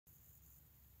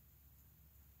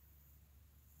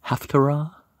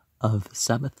Haftarah of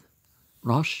Sabbath,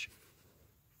 Rosh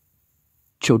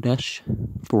Chodesh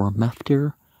for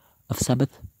Maftir of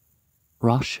Sabbath,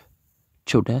 Rosh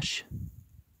Chodesh,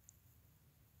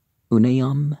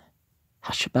 Unayam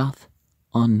Hashbath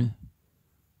on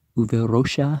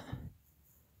Uverosha,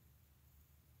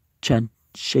 Chad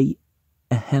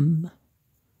Ehem,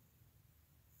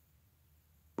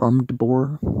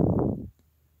 Barmdbor,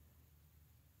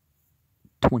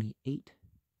 28,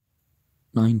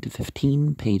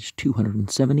 9-15, page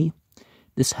 270.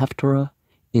 This Haftarah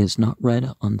is not read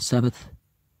on Sabbath.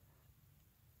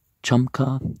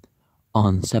 Chamka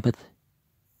on Sabbath.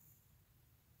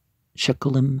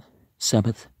 Shekalim,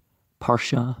 Sabbath.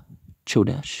 Parsha,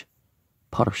 Chodesh.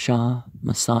 Parsha,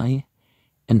 Masai.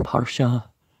 And Parsha,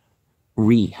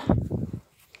 Re.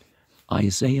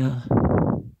 Isaiah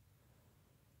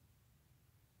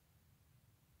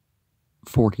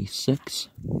 46.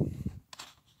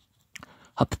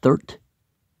 Haftaroth,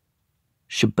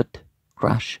 Shabbat,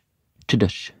 Rosh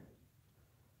Chodesh.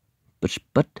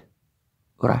 Bashbat,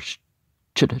 Rosh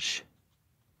Chodesh.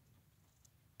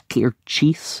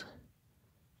 Kirchis,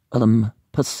 Alam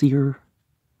Pasir,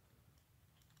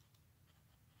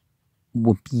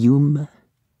 Wabum,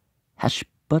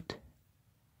 Hashbat,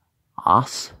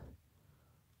 As,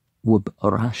 Wab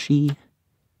Rashi,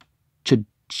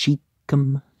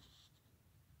 Chadshikam,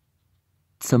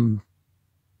 Tsum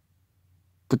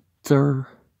Tsur,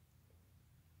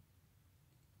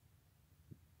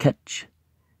 Ketch,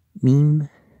 Meme,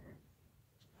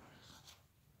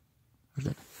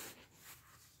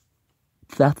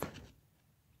 Theth,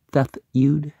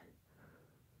 Yud,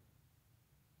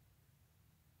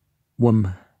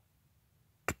 Wum,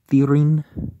 Kthirin,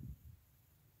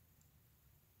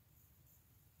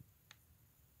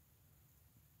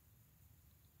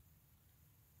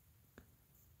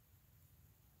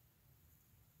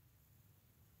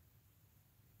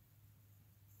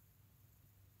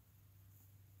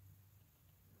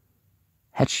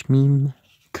 Heshmim,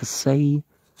 Kasei,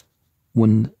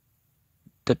 Wun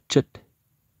Dutchet,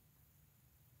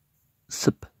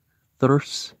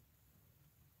 Sipthurs,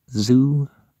 Zu,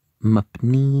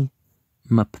 Mapni,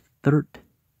 Mapthert,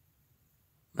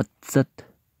 Matzet,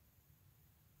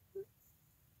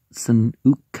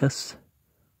 Sanukas,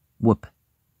 Wup,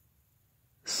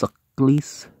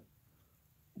 Saklis,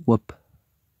 Wup,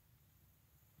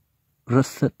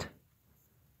 Russet,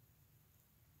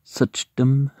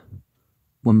 Suchdom,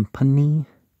 Wampani,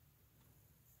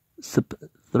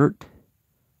 Sipthert,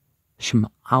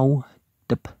 Shmau,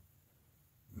 Dip,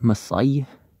 Masai,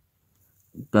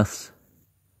 Gus,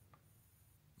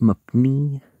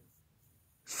 Mapni,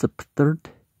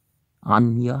 Sipthert,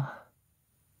 Anya,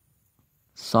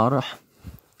 Sarah,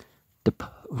 Dip,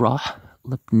 Rah,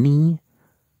 Lipni,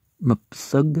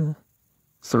 Mapsug,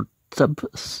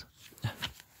 Surtsubs,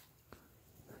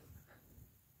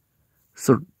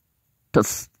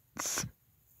 Surtus,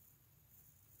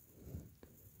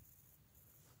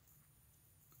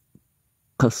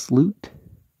 Kaslut,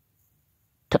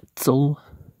 Tetzel,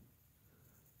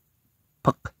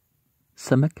 Puck,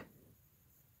 Semek,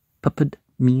 Puppet,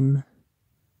 Meme,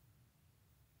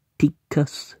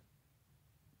 Tikas,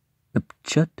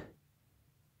 Mipchet,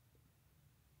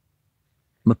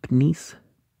 Mapnis,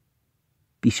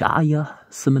 Bishaya,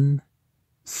 Simon,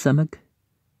 Semek,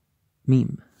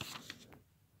 Meme,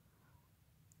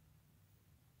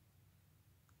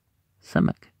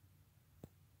 Semek.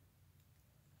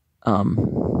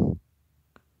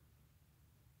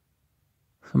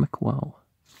 Semek, wow.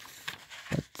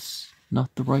 That's not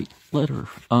the right letter.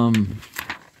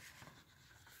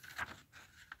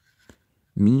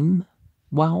 Meme,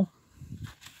 wow.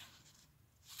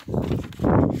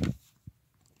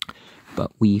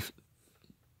 But we've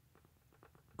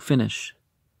finished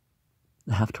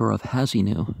the Haftarah of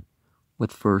Hazinu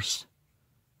with verse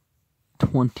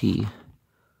 24.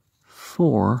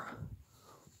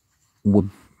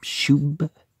 Wabshub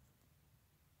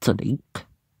Tzaddik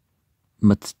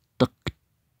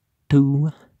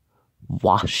Matstaktu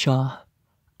Washa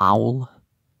Owl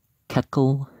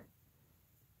Kekel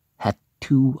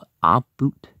Hatu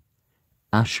Abut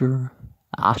Asher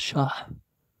Asha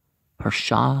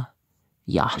Harsha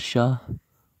Yasha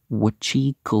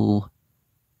Wachikul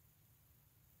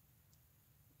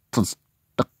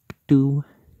Tzadaktu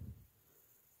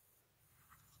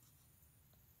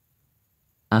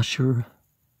Asher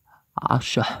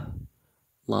Asha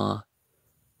La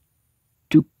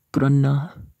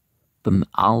Tukrana Bim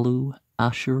Alu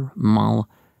Asher Mal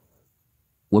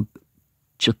Wab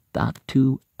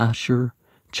Chathatu Asher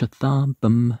Chatha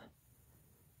Bim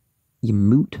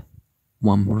Yamut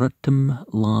Wamratim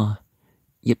La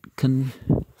Yitkan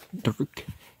Dirk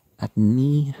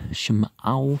Adni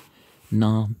Shem'au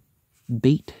Na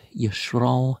Beit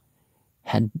Yisrael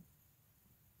Had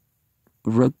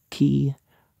Ruki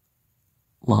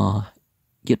La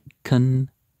Yitkan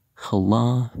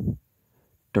Chala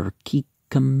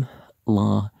Darkikam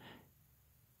La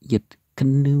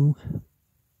Yitkanu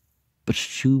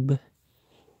Bashub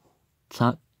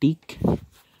Tzadik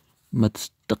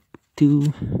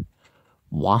Matstaktu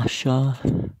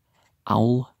Washa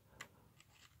Al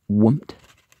Wumt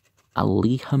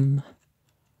Aliham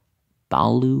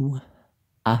Balu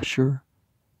Asher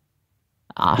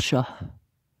Asha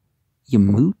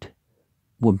Yamut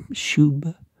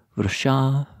Wamshub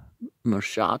Rasha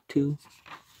Mershatu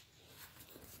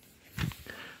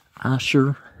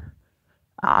Asher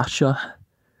Asha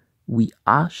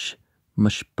Wiash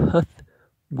Mashputh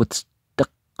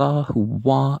Whatstaka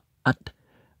Huwa at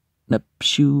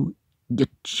Napshu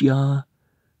Yitya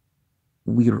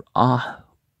Wirah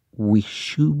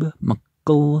Wishub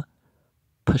Makul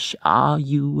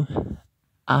Pashayu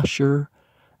Asher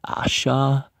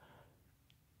Asha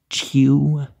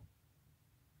Chew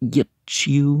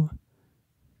Yitchu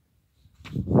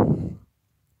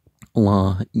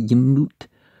La Yimut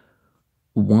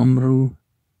Wamru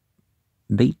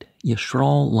Beit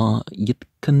Yisrael La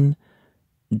Yitkan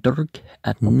Dirk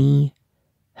Adni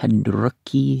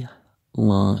Hadraki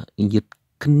La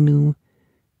Yitkanu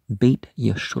Beit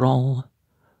Yisrael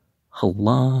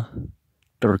Hala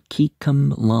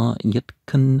Darkikam La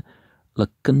Yitkan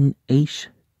Lakan Aish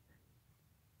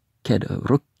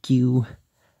Kedrukyu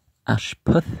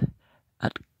Ashputh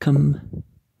Atkam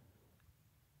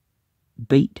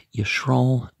Beit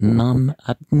Yisrael Nam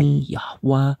Adni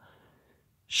Yahweh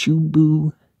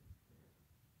Shubu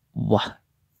Wah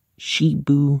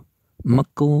Shibu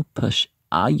Mukul Pash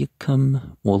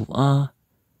Ayakam Wala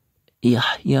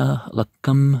Yahya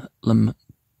Lakam Lam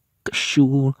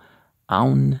Kashul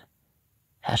Aun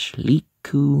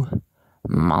Hashliku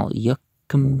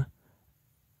Malyakam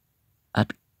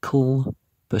Atkul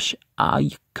Pash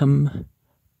Ayakam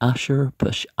Asher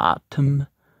Pash Atam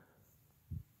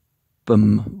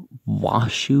Bum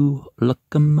Washu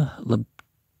Lakam Lab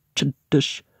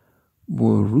Chadish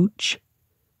Waruch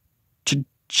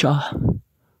Chcha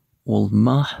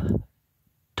Walmah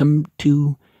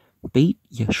Tumtu Beit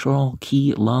Yisrael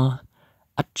Ki La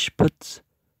Achputz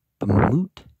Bamut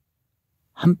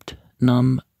Humpt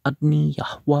Nam Adni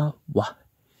Yahweh Wah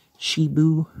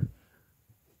Shibu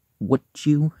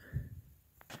Watju.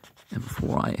 And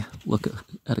before I look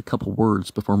at a couple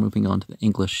words before moving on to the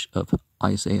English of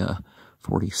Isaiah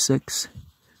 46,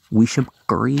 Wisham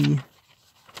Gri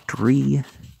Dri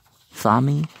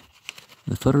Thami,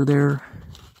 the footer there,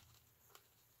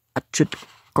 Achit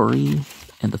Gri,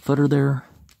 and the footer there,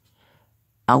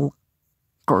 Al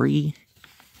Gri,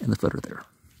 and the footer there.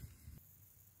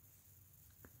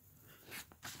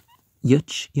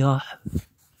 Yuch Yah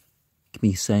can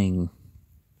be saying,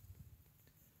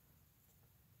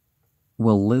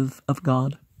 will live of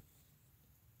God.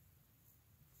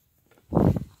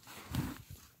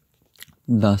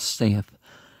 Thus saith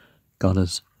God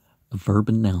is a verb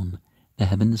and noun. The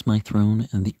heaven is my throne,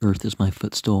 and the earth is my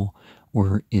footstool.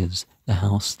 Where is the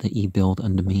house that ye build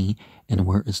unto me, and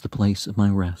where is the place of my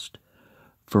rest?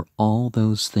 For all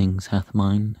those things hath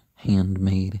mine hand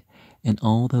made, and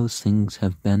all those things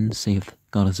have been, saith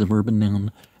God is a verb and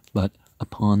noun, but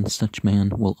upon such man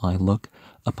will I look,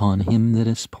 upon him that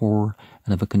is poor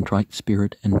and of a contrite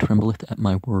spirit, and trembleth at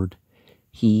my word.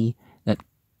 He that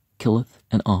killeth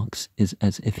an ox is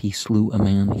as if he slew a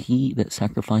man. He that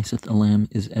sacrificeth a lamb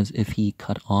is as if he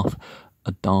cut off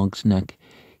a dog's neck.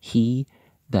 He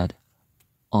that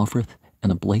offereth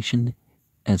an oblation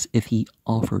as if he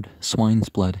offered swine's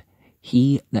blood.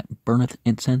 He that burneth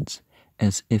incense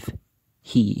as if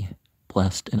he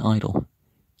blessed an idol.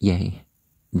 Yea,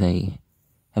 they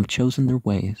have chosen their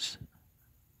ways,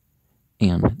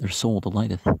 and their soul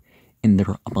delighteth in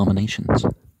their abominations.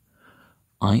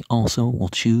 I also will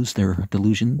choose their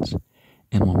delusions,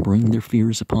 and will bring their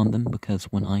fears upon them, because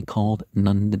when I called,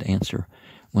 none did answer.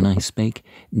 When I spake,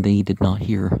 they did not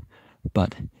hear,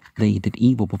 but they did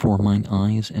evil before mine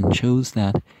eyes, and chose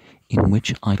that in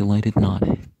which I delighted not.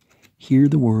 Hear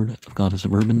the word of God as a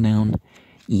verb and noun,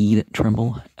 ye that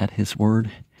tremble at his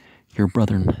word, your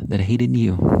brethren that hated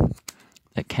you,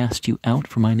 that cast you out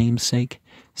for my name's sake,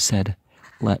 said,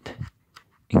 let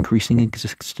increasing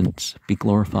existence be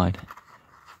glorified.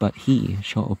 But he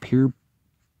shall appear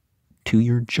to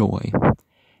your joy,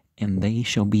 and they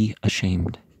shall be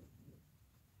ashamed.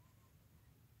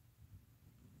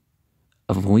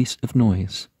 A voice of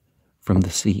noise from the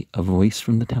sea, a voice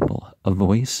from the temple, a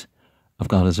voice of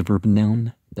God as a verb and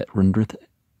noun that rendereth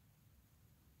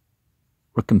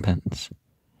recompense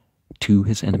to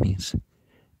his enemies.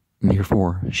 And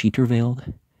therefore she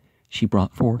travailed, she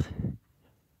brought forth.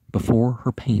 Before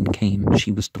her pain came,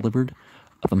 she was delivered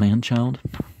of a man-child.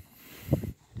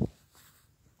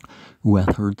 Who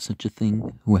hath heard such a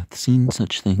thing, who hath seen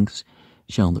such things?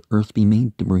 Shall the earth be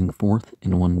made to bring forth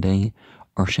in one day,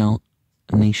 or shall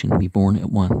a nation be born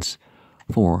at once?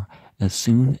 For as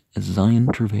soon as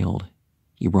Zion travailed,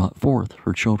 he brought forth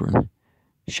her children.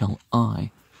 Shall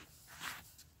I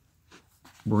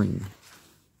bring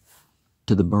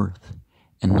to the birth,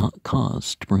 and not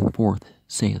cause to bring forth,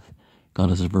 saith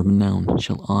God as a verb and noun.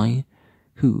 Shall I,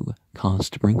 who cause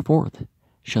to bring forth,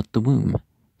 shut the womb,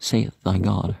 saith thy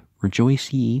God.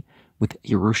 Rejoice ye with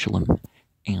Jerusalem,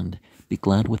 and be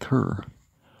glad with her.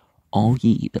 All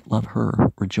ye that love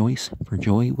her, rejoice for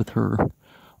joy with her.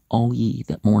 All ye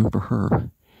that mourn for her,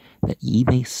 that ye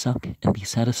may suck and be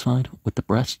satisfied with the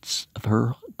breasts of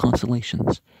her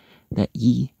consolations, that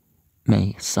ye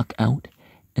may suck out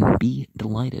and be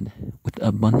delighted with the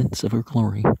abundance of her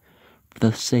glory. For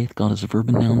thus saith God as a verb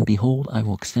and noun, behold, I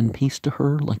will extend peace to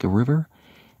her like a river,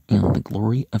 and the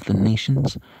glory of the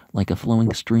nations like a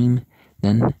flowing stream.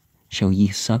 Then shall ye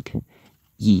suck,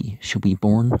 ye shall be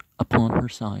borne upon her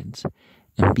sides,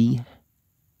 and be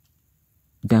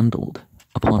dandled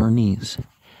upon her knees,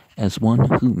 as one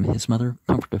whom his mother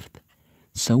comforteth.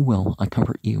 So will I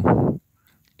comfort you,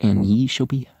 and ye shall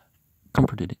be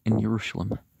comforted in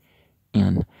Jerusalem.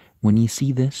 And when ye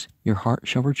see this, your heart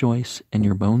shall rejoice, and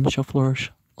your bones shall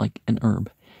flourish like an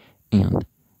herb. And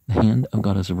the hand of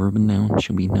God as a verb and noun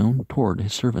shall be known toward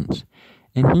his servants,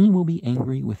 and he will be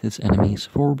angry with his enemies.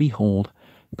 For behold,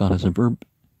 God as a verb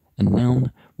and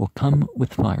noun will come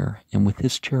with fire, and with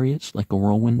his chariots like a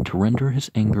whirlwind, to render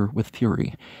his anger with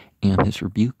fury, and his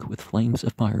rebuke with flames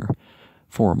of fire.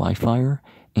 For by fire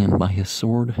and by his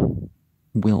sword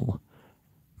will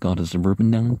God as a verb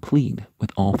and noun plead with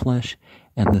all flesh,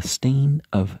 and the stain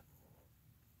of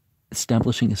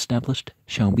established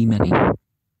shall be many.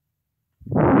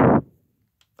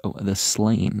 Oh, the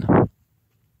slain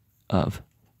of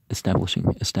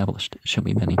established shall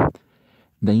be many.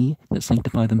 They that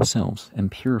sanctify themselves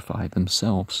and purify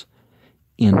themselves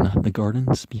in the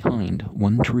gardens behind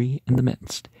one tree in the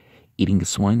midst, eating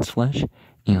swine's flesh,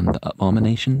 and the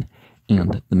abomination,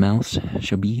 and the mouse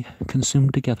shall be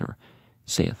consumed together,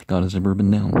 saith God as a verb and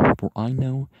noun. For I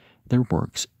know their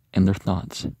works and their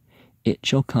thoughts. It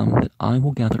shall come that I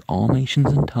will gather all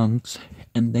nations and tongues,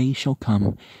 and they shall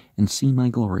come and see my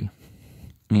glory.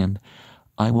 And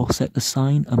I will set a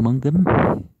sign among them,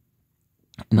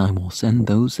 and I will send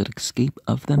those that escape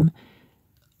of them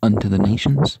unto the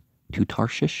nations, to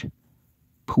Tarshish,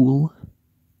 Pool,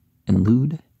 and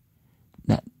Lud,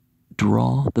 that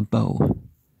draw the bow,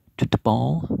 to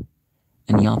Tabal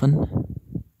and Yavin,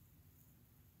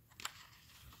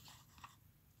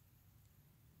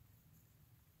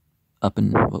 up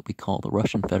in what we call the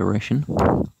Russian Federation,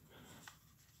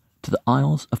 to the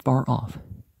isles afar off,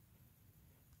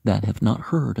 that have not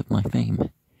heard of my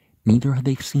fame, neither have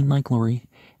they seen my glory,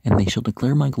 and they shall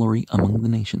declare my glory among the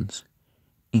nations.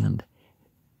 And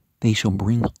they shall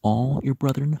bring all your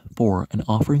brethren for an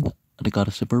offering unto God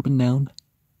a suburban noun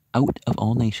out of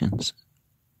all nations,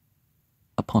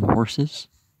 upon horses,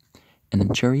 and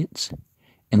in chariots,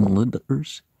 and in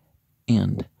litters,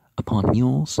 and upon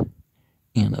mules,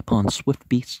 and upon swift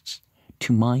beasts,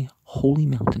 to my holy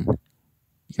mountain,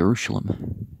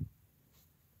 Jerusalem.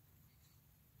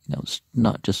 You know, it's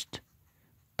not just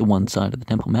the one side of the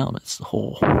Temple Mount, it's the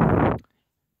whole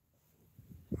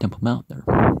Temple Mount there.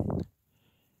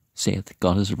 Saith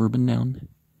God as a verb and noun,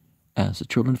 as the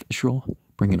children of Israel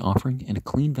bring an offering in a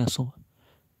clean vessel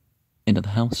into the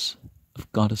house of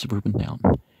God as a verb and noun.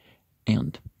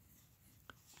 And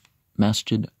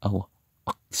Masjid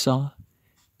al-Aqsa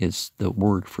is the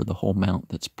word for the whole mount.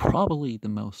 That's probably the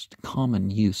most common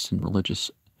use in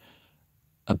religious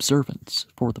observance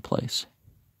for the place.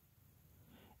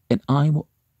 And I will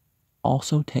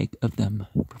also take of them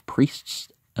for priests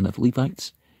and of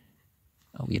Levites.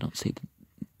 Oh, you don't say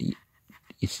the,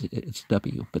 it's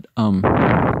W, but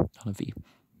not a V.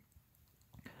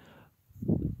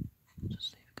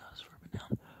 Just say God's verb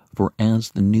noun. For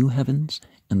as the new heavens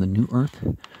and the new earth,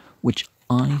 which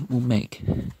I will make,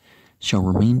 shall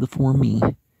remain before me,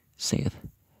 saith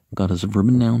God as a verb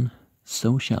and noun,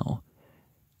 so shall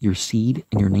your seed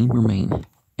and your name remain.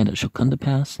 And it shall come to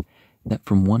pass that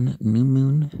from one new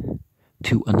moon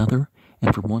to another,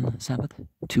 and from one Sabbath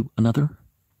to another,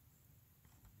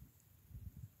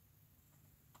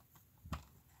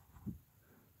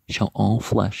 shall all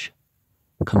flesh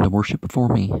come to worship before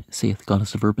me, saith God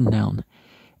as a verb and noun.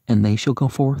 And they shall go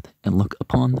forth and look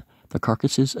upon the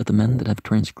carcasses of the men that have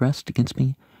transgressed against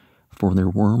me, for their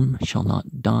worm shall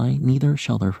not die, neither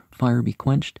shall their fire be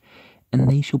quenched, and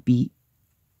they shall be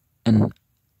an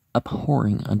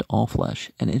abhorring unto all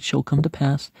flesh. And it shall come to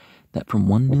pass that from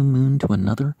one new moon to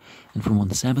another, and from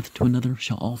one Sabbath to another,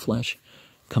 shall all flesh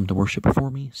come to worship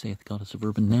before me, saith God as a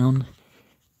verb and noun.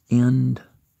 And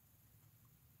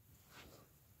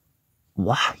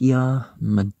Wahya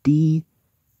Madi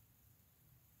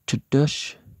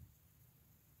Chodesh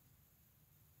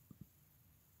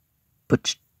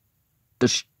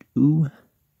Bachtashu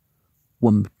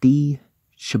Wamdi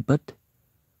Shabbat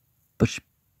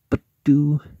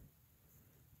Bashbatu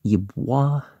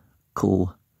Yibwa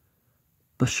Kul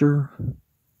Bashar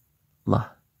La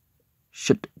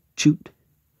Shatchut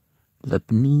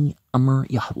Labni Amr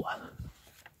Yahweh.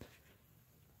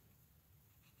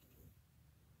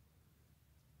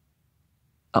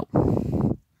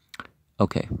 Oh,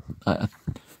 okay. I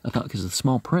thought because of the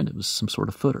small print it was some sort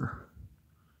of footer.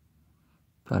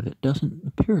 But it doesn't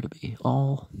appear to be.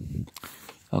 All...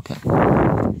 Okay.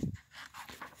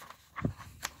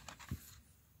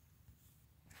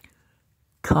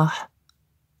 Kah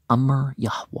Amr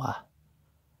Yahweh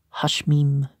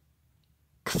Hashmim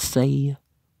Ksei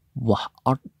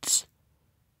Waharts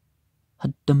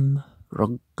Haddam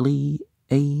Rugli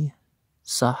A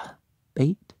Sah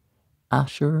Bait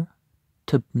Asher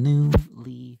Tibnu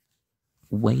Li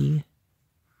Way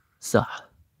Zah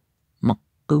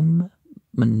Makum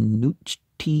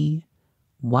Manuchti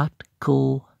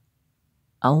Watkul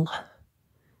Al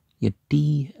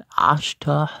Yadi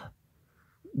Ashta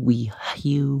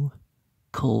Wihu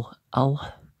Kul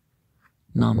Al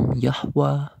Nam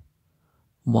Yahweh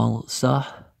Wal Zah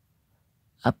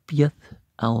Abyath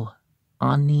Al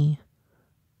Ani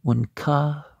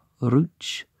Wanka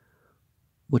Ruch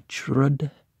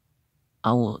Wachrud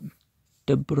Al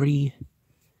Debri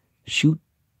Shoot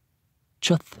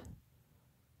Chuth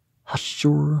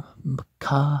Hashur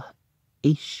Maka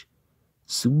Ish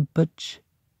Subach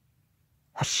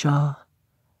Hasha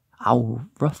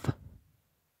Auraf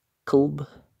Kulb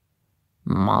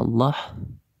Malah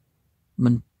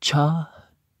Mancha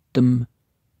Dem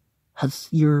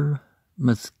Hazir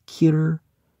Mazkir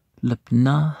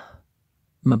Lepna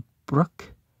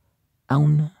Mabruk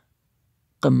Aun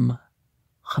Qam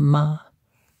Khama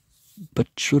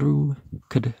Bachru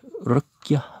Kad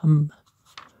Rukyaham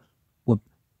Wab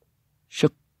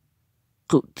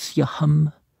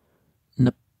Shakutyaham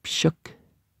Napshuk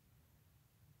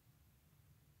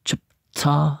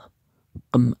Chapta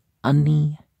Qam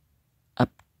Ani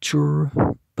Abchur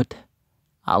But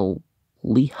Al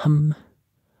Liham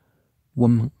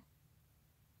Wam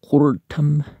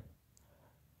Qurtam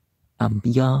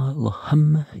Amya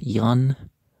Laham Yan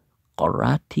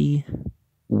Qarati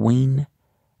Wayne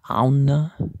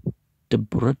Auna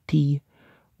Debrati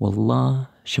Wallah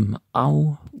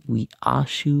Shem'au Wi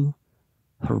Ashu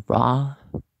Hara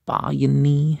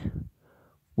Bayani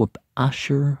Wab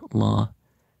Asher La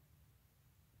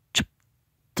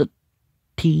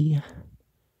Chptati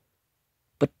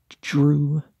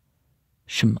Batru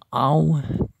Shem'au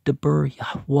Debur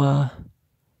Yahweh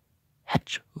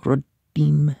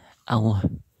Hachradim Al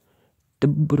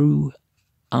Debru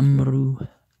Amru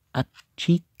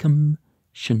Achikam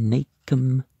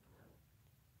Shanakam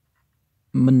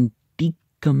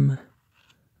Mandikam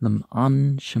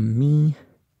Lam'an Shami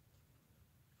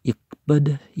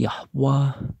Ikbad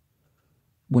Yahweh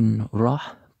Wan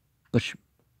Rah Bash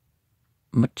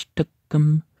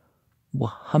Machtakam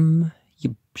Waham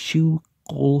Yibshu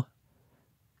Qol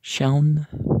Shaun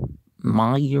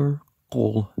Mayer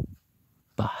Qol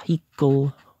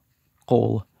Bahikal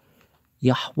Qol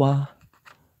Yahweh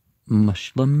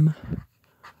Mashlam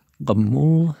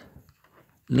Gamul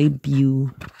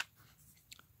Lebu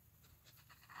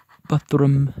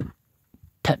Bathram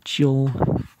Tachil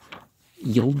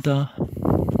Yilda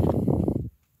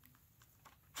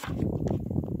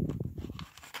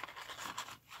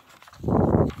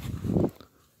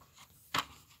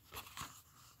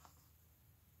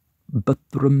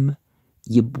Bathram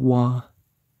Yibwa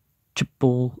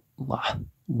Chipol Wah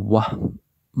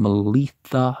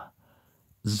Malitha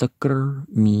Zakr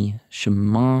Mi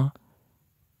Shema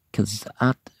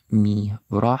Kazat Mi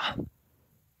Rah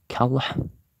Kalah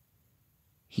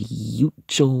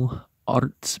Yuchel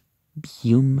Arts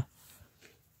Bum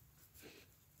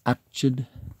Achid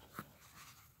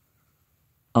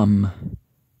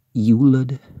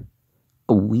Yulad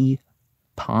Awi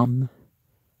Pam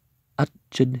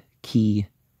Achid Ki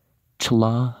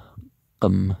Chla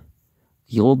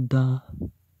Yolda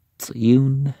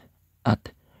Tziyun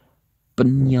At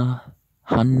Banya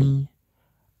Hani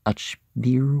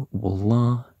Achbir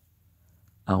Wallah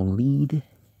Aulid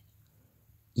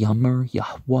Yamar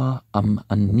Yahweh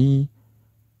Ani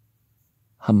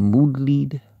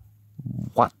Hamudlid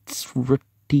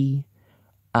Watsrati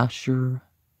Asher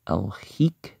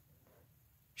Alhik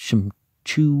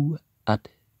Shemchu at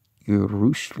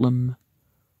Jerusalem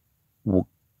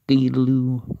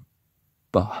Wakilu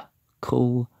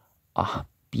Bakol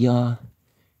Ahbia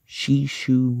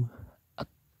Shishu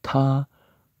Ata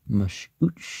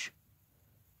Mashuch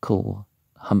Kol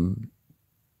Ham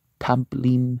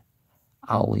Tablim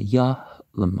Aliyah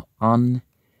Lam'an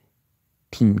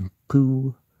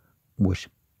Tinku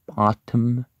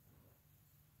Wishbatim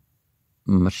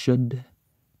Mashud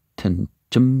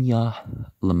Tanjumya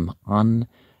Lam'an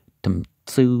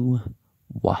Tamtsu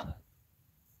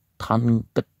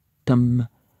Watangatam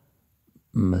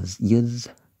Mazyiz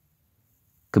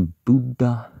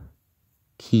Kabuda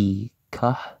Ki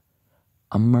Kah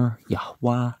Amr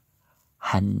Yahweh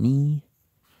Hani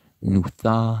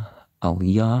Nutha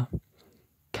Aliyah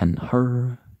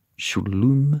Kanher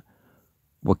Shulum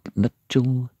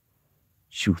Waknachul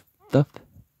Shuthaf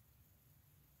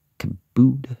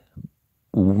Kabud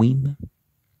Wim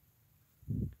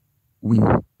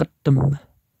Katam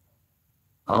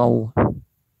Al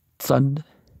Tzad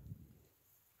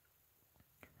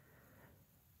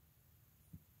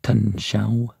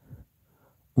Tanshau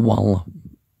Wal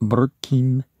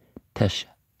Burkim Tesh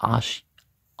Ash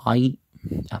I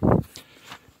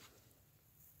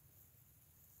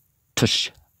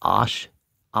Tush Ash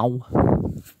Au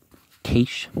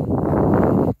Kesh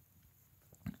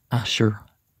Asher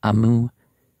Amu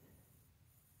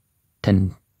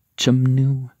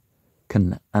Tenchumnu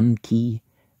Kan Anki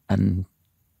and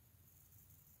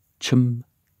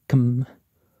Chumkum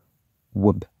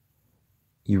Wub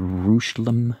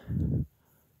Jerusalem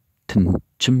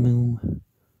Tenchumu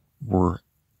were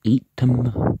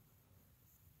Eatum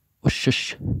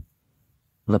Washish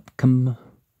Lepkum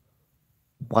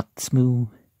Watsmu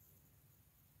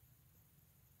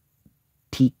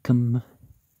Tikum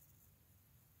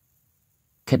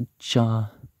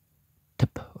Kedja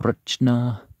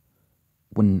Teprachna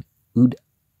When Ud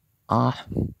Ah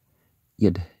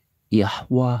Yed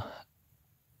Yahweh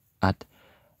at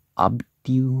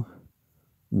Abdu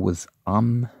was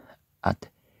at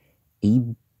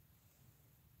Abu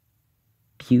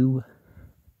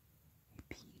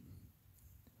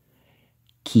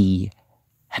Ki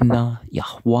Hna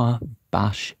Yahweh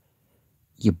Bash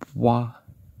Yibwa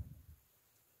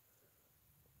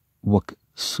Wak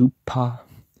Supa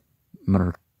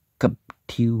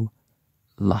Merkabtu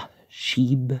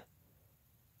Lashib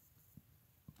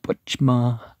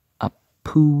Butchma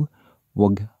Apu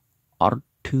Wag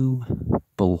Artu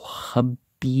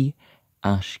Bulhabi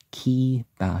Ashki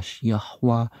Bash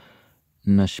Yahweh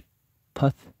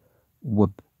Nashpath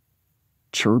Wab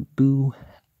Cherbu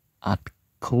at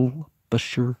Kul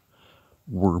Basher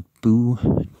Werbu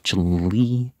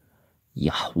Jali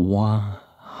Yahweh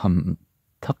Ham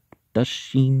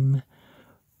Takdashim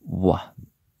Wa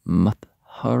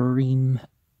Matharim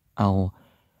Al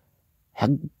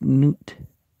Hagnut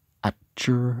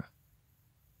Atcher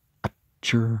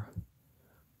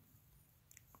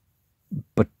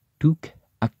Batuk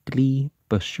Akli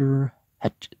Bashir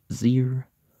Hachzir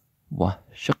Wa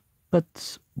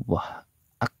Shakats Wa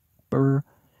Akbar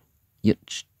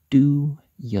Yachdu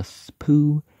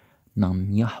Yaspu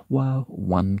Nam Yahwa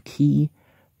Wanki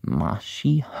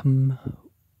Mashiham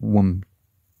Wum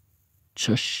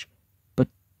Chush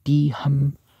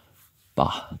Batiham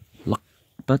Bah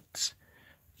Lakbats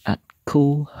at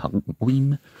Kul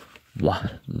Hagwim Wa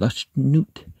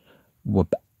Lashnut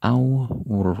Wab'au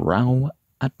Warau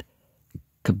at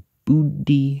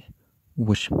Kabudi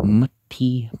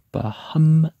Washmati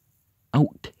Baham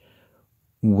out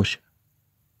Wash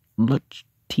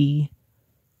Lachti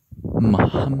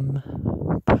Maham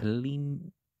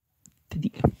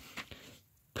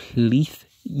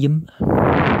Plethim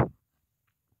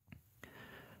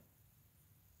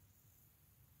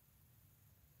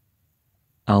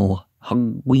Al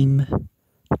Hagwim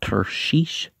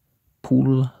Tarshish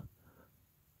Pool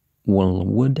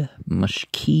Walwood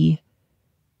Mashki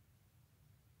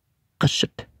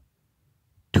Kashat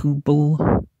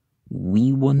Tubal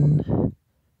Wewan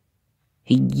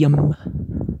Hiyam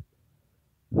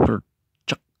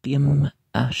Herchakim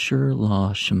Asher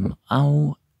La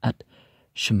Shem'au at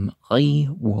Shem'ai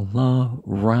Wala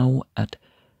Rao at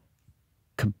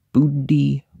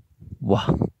Kabudi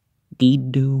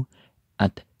Wagidu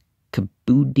at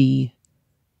Kabudi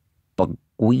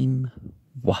Bagwim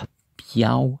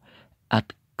Wahpiao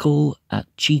at Kul at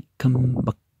Chikam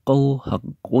Bakul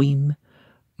Hagwim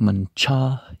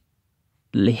Mancha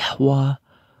Lehwa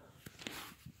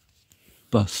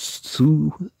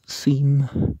Basusim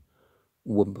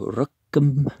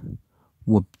Wubrukum,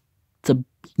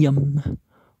 Wubtsubyum,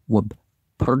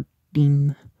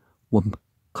 Wubperdim,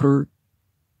 Wubkrut,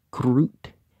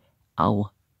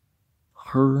 Al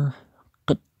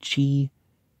Herqachi,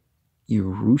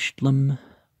 Yerushalayim,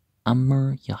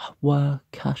 Amr Yahweh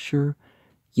Kasher,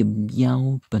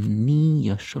 Yimyau Bani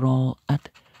Yashral at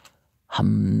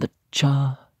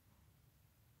Hamdacha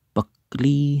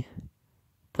Bakli,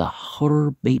 the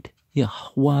Hor Beit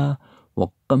Yahweh,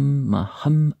 Wakam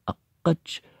Maham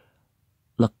Akach,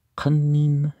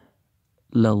 Lakanim,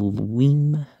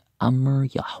 Lalwim, Amr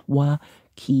Yahweh,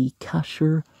 Ki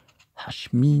Kasher,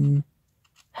 Hashmim,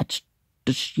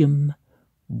 Hachdashim,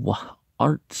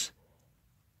 Waharts,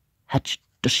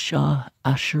 Hachdashah,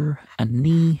 Asher,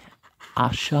 Ani,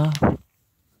 Asha,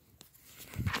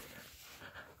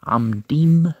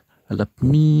 Amdim,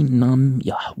 Lapni, Nam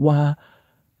Yahweh,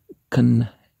 Kan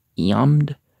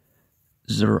Yamd,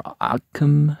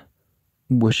 Zerakim,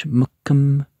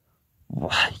 Wishmukim,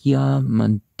 Wahya,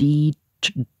 Mandi,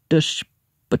 Chdash,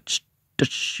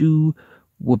 Bachdashu,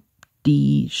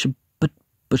 Wabdi, Shabbat,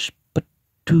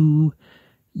 Bashbatu,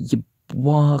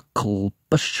 Yibwa,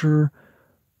 Kalbasher,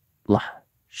 La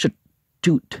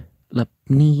Shatut,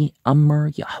 Lapni, Amr,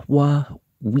 Yahweh,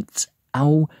 Witz,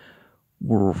 Au,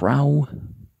 Warau,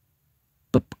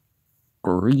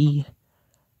 Babgri,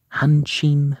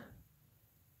 Hanshim,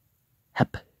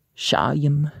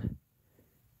 Hepshayim,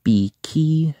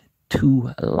 Biki, Tu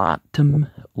Latim,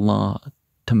 La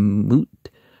Tamut,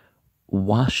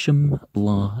 Washim,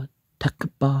 La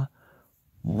Tekba,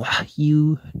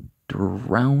 Wahyu,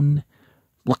 Drown,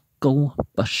 Lakal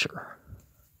Basher,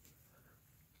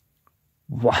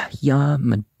 Wahya,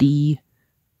 Madi,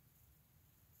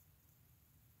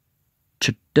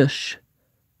 Chadash,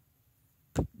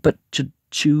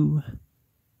 Butchachu,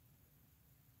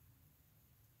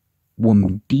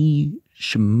 Wamdi,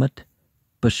 Shemat,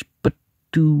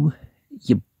 Bashbatu,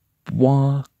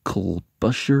 Yibwa,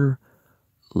 Kalbasher,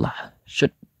 La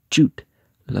Shatchut,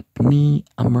 Lapni,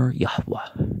 Amr, Yahweh.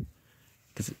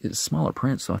 Because it's smaller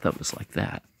print, so I thought it was like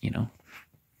that, you know.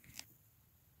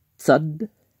 Sud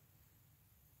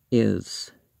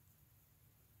is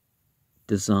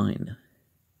design,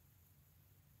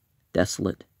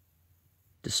 desolate,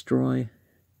 destroy,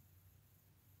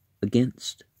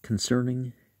 against,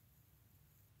 concerning,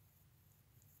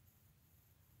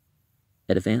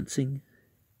 advancing,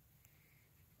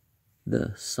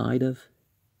 the side of,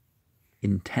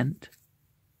 intent.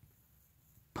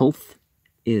 Pulth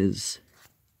is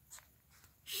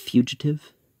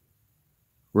fugitive,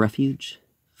 refuge,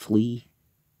 flee,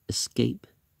 escape,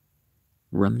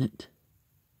 remnant,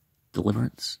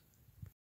 deliverance,